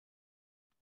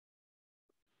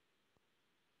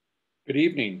Good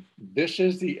evening. This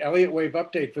is the Elliott wave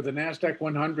update for the NASDAQ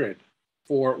 100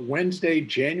 for Wednesday,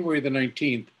 January the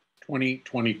 19th,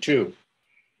 2022.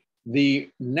 The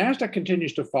NASDAQ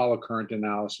continues to follow current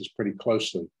analysis pretty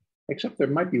closely, except there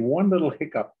might be one little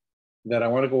hiccup that I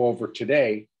want to go over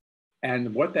today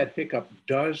and what that hiccup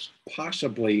does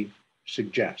possibly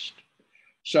suggest.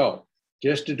 So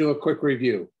just to do a quick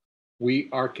review, we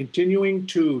are continuing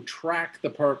to track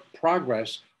the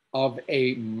progress of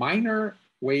a minor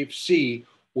wave C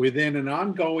within an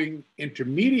ongoing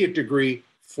intermediate degree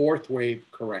fourth wave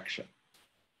correction.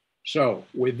 So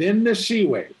within the C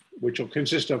wave, which will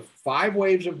consist of 5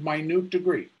 waves of minute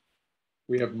degree,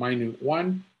 we have minute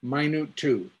 1, minute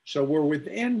 2. So we're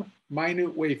within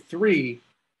minute wave 3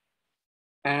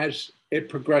 as it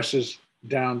progresses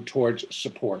down towards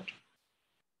support.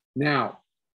 Now,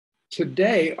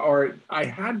 today, or I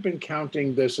had been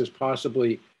counting this as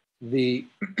possibly the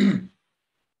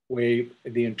wave,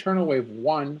 the internal wave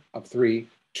 1 of 3,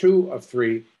 2 of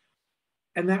 3,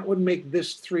 and that would make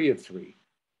this 3 of 3.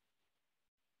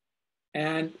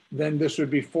 And then this would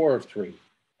be 4 of 3,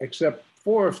 except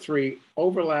 4 of 3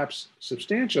 overlaps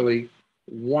substantially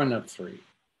 1 of 3.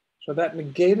 So that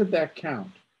negated that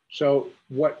count. So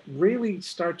what really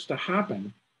starts to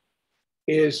happen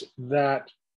is that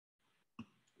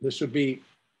this would be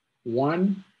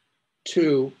 1,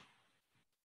 2,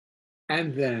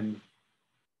 and then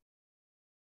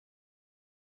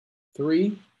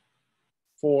 3,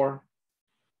 4,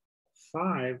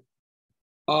 5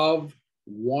 of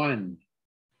 1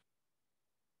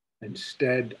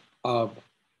 instead of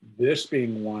this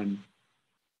being 1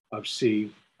 of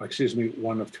C, excuse me,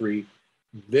 1 of 3.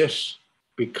 This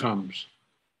becomes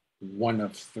 1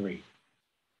 of 3.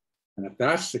 And if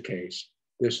that's the case,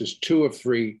 this is 2 of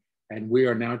 3, and we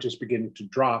are now just beginning to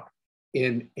drop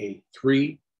in a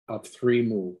 3 of 3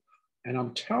 move. And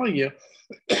I'm telling you,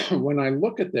 when I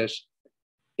look at this,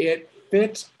 it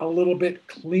fits a little bit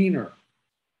cleaner.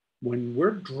 When we're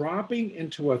dropping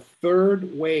into a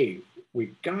third wave,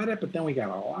 we got it, but then we got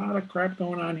a lot of crap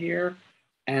going on here,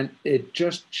 and it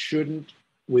just shouldn't,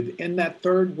 within that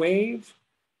third wave,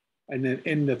 and then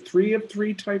in the 3 of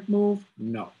 3 type move,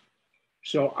 no.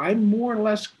 So I'm more or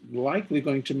less likely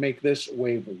going to make this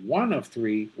wave 1 of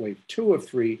 3, wave 2 of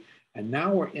 3, and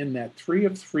now we're in that 3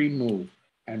 of 3 move.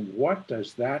 And what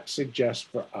does that suggest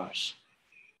for us?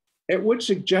 It would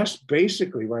suggest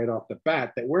basically right off the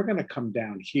bat that we're going to come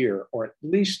down here, or at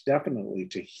least definitely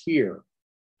to here,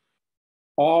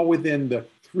 all within the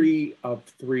 3 of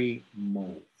 3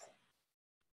 move.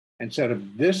 Instead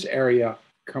of this area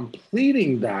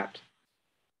completing that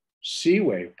C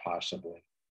wave possibly,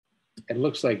 it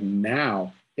looks like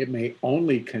now it may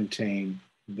only contain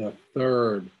the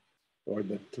third or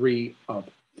the 3 of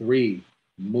 3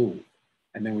 move.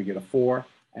 And then we get a 4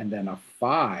 and then a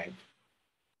 5.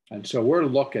 And so we're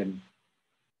looking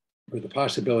for the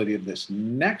possibility of this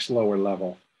next lower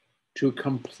level to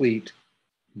complete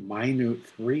minute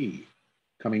 3,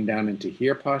 coming down into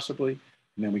here possibly,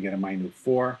 and then we get a minute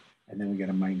 4, and then we get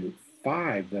a minute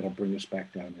 5 that'll bring us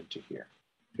back down into here.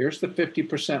 Here's the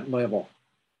 50% level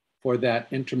for that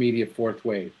intermediate fourth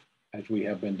wave, as we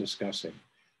have been discussing.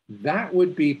 That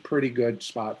would be pretty good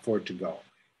spot for it to go.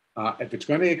 If it's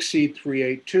going to exceed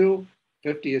 382,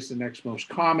 50 is the next most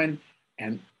common,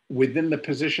 and within the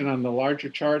position on the larger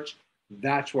charts,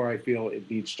 that's where I feel it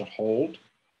needs to hold.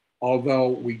 Although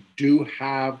we do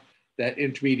have that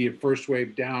intermediate first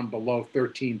wave down below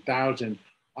 13,000,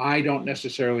 I don't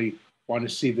necessarily want to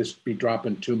see this be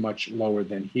dropping too much lower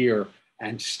than here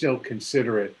and still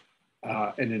consider it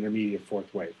an intermediate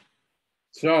fourth wave.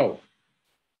 So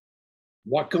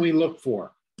what can we look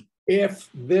for? If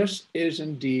this is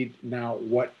indeed now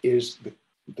what is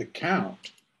the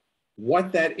count,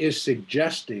 what that is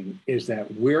suggesting is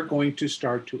that we're going to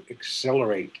start to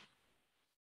accelerate.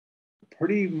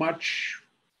 Pretty much,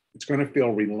 it's going to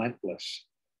feel relentless.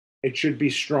 It should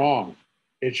be strong.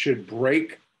 It should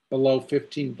break below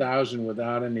 15,000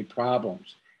 without any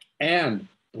problems and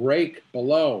break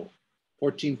below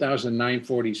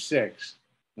 14,946.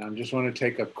 Now, I just want to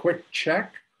take a quick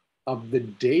check of the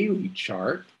daily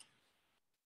chart.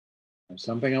 There's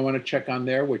something I want to check on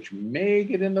there, which may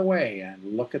get in the way,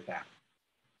 and look at that.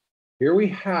 Here we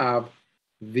have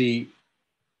the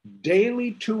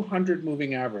daily 200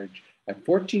 moving average at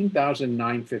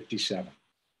 14,957.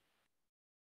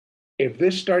 If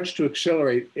this starts to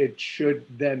accelerate, it should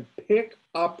then pick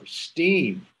up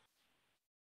steam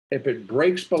if it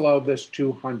breaks below this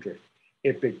 200.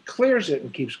 If it clears it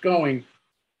and keeps going,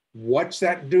 what's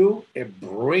that do? It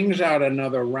brings out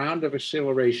another round of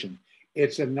acceleration.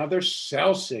 It's another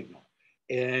sell signal.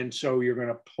 And so you're going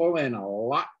to pull in a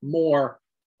lot more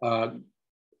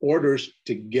orders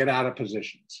to get out of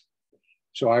positions.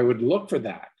 So I would look for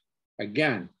that.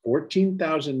 Again,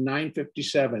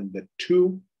 14,957, the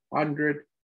 200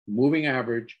 moving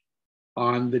average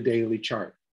on the daily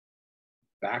chart.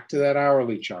 Back to that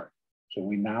hourly chart. So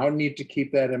we now need to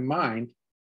keep that in mind,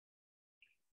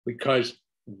 because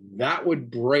that would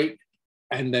break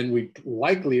and then we'd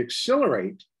likely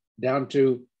accelerate down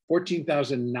to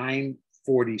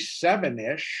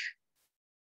 14,947-ish,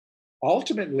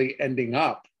 ultimately ending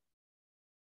up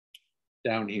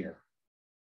down here.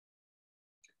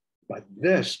 But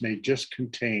this may just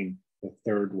contain the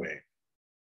third wave.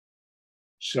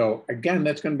 So again,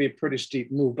 that's going to be a pretty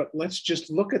steep move, but let's just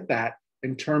look at that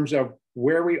in terms of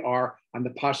where we are on the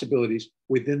possibilities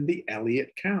within the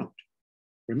Elliott count.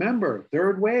 Remember,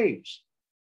 third waves.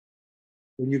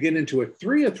 When you get into a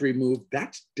 3 of 3 move,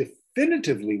 that's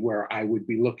definitively where I would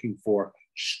be looking for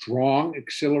strong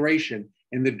acceleration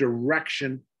in the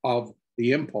direction of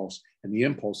the impulse, and the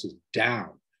impulse is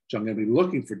down. So I'm going to be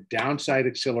looking for downside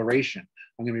acceleration.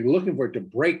 I'm going to be looking for it to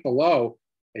break below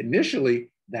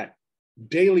initially that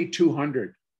daily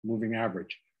 200 moving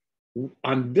average.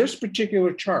 On this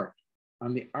particular chart,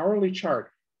 on the hourly chart,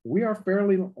 we are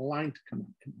fairly aligned. Come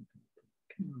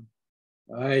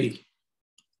on.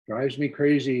 Drives me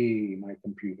crazy, my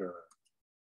computer.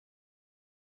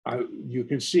 You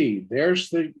can see there's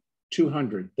the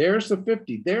 200, there's the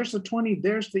 50, there's the 20,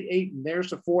 there's the 8, and there's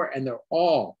the 4, and they're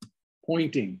all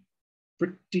pointing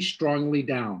pretty strongly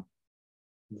down.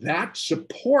 That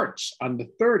supports on the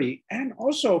 30, and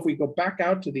also if we go back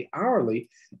out to the hourly,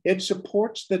 it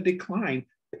supports the decline,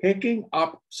 picking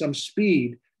up some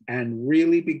speed and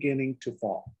really beginning to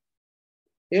fall.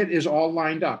 It is all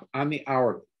lined up on the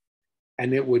hourly,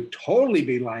 and it would totally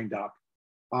be lined up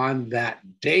on that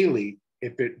daily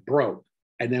if it broke.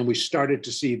 And then we started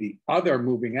to see the other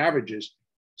moving averages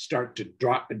start to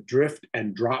drift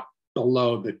and drop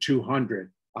below the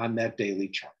 200 on that daily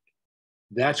chart.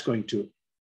 That's going to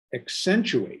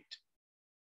accentuate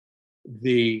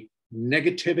the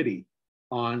negativity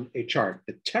on a chart,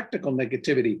 the technical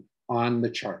negativity on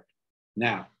the chart.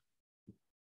 Now,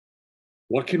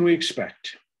 what can we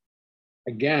expect?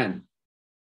 Again,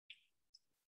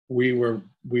 we would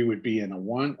be in a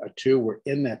 1, a 2, we're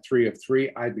in that 3 of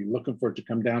 3. I'd be looking for it to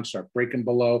come down, start breaking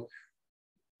below.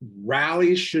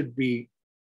 Rallies should be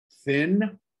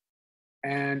thin,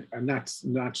 and not so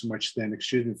much thin,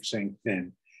 excuse me for saying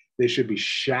thin. They should be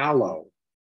shallow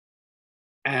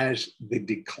as the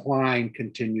decline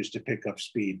continues to pick up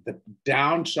speed. The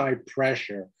downside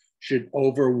pressure should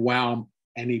overwhelm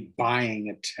any buying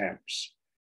attempts.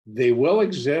 They will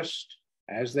exist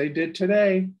as they did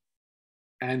today,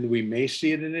 and we may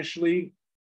see it initially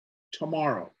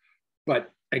tomorrow.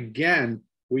 But again,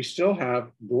 we still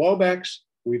have globex,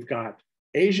 we've got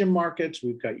Asian markets,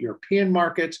 we've got European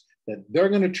markets that they're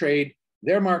going to trade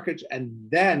their markets and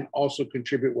then also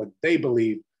contribute what they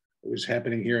believe was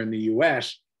happening here in the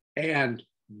US. And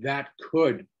that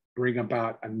could bring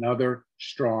about another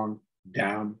strong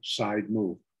downside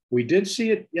move. We did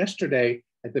see it yesterday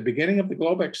at the beginning of the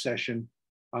globex session,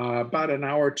 about an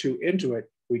hour or two into it.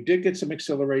 We did get some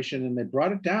acceleration and they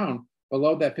brought it down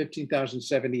below that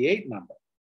 15,078 number.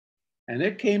 And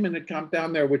it came and it came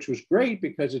down there, which was great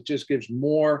because it just gives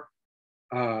more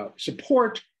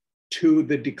support to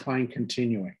the decline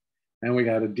continuing. And we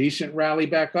got a decent rally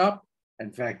back up.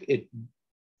 In fact,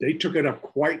 they took it up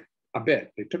quite a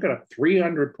bit. They took it up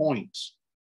 300 points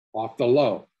off the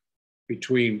low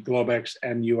between globex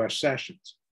and US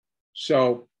sessions.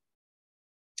 So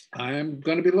I'm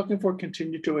going to be looking for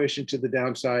continuation to the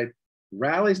downside.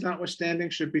 Rallies notwithstanding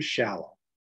should be shallow.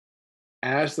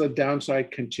 As the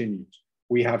downside continues,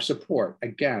 we have support.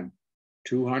 Again,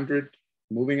 200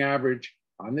 moving average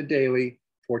on the daily,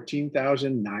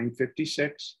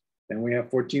 14,956. Then we have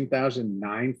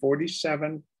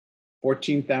 14,947,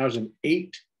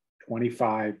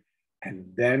 14,825,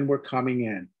 and then we're coming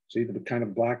in. See the kind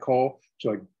of black hole?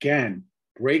 So again,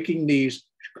 breaking these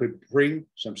could bring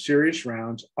some serious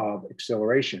rounds of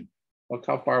acceleration. Look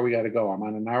how far we got to go. I'm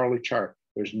on an hourly chart.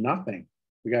 There's nothing.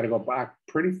 We got to go back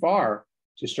pretty far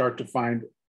to start to find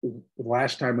the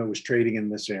last time it was trading in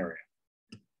this area.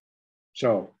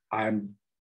 So I'm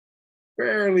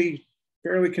fairly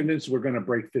convinced we're going to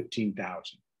break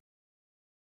 15,000.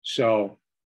 So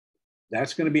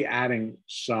that's going to be adding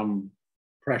some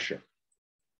pressure.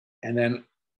 And then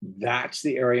that's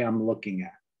the area I'm looking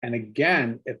at. And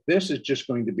again, if this is just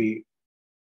going to be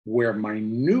where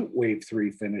minute wave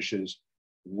 3 finishes,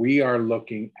 we are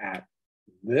looking at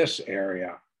this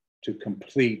area to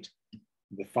complete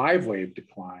the 5-wave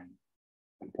decline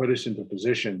and put us into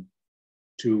position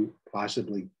to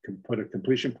possibly can put a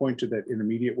completion point to that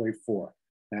intermediate wave 4.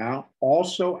 Now,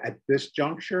 also at this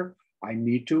juncture, I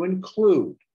need to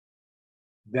include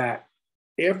that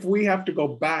if we have to go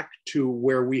back to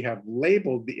where we have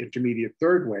labeled the intermediate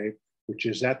third wave, which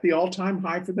is at the all-time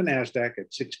high for the NASDAQ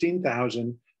at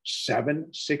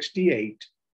 16,768,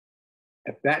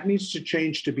 if that needs to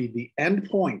change to be the end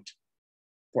point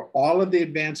for all of the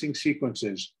advancing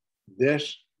sequences,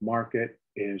 this market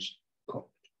is cooked.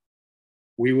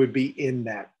 We would be in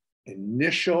that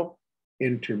initial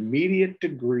intermediate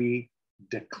degree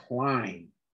decline,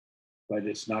 but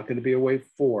it's not going to be a wave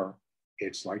 4.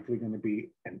 It's likely going to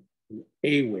be an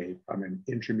A wave on an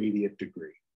intermediate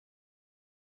degree.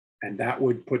 And that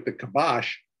would put the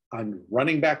kibosh on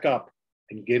running back up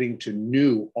and getting to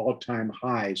new all-time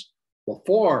highs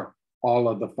before all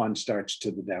of the fun starts to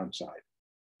the downside.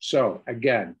 So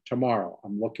again, tomorrow,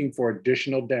 I'm looking for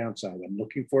additional downside. I'm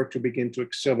looking for it to begin to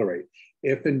accelerate.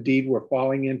 If indeed we're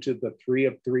falling into the 3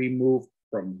 of 3 move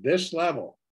from this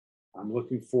level, I'm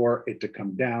looking for it to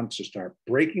come down to start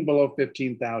breaking below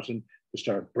 15,000, to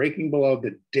start breaking below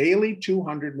the daily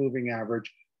 200 moving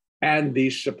average and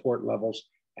these support levels,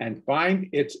 and find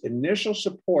its initial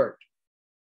support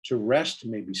to rest,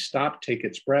 maybe stop, take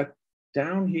its breath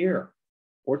down here,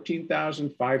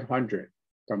 14,500.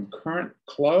 From current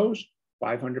close,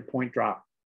 500-point drop.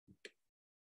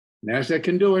 NASDAQ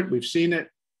can do it. We've seen it.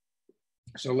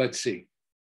 So let's see.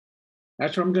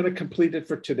 That's where I'm going to complete it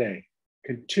for today.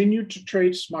 Continue to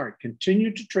trade smart.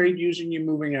 Continue to trade using your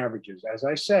moving averages. As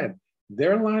I said,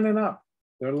 they're lining up.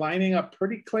 They're lining up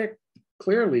pretty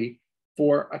clearly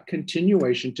for a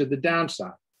continuation to the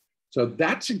downside. So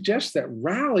that suggests that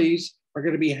rallies are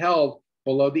going to be held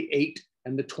below the 8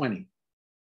 and the 20.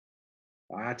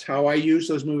 That's how I use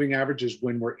those moving averages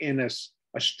when we're in a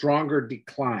stronger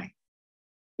decline,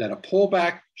 that a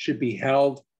pullback should be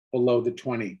held below the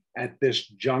 20 at this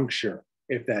juncture.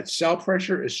 If that sell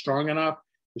pressure is strong enough,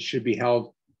 it should be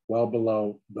held well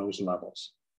below those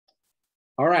levels.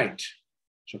 All right,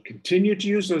 so continue to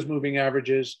use those moving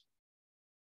averages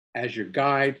as your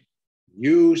guide.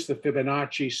 Use the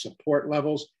Fibonacci support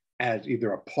levels as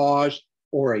either a pause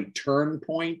or a turn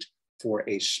point for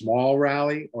a small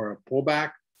rally or a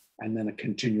pullback, and then a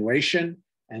continuation.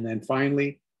 And then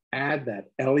finally, add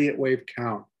that Elliott wave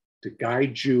count to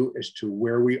guide you as to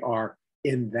where we are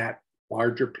in that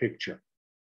larger picture.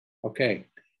 Okay,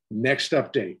 next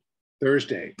update,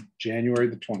 Thursday, January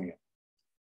the 20th.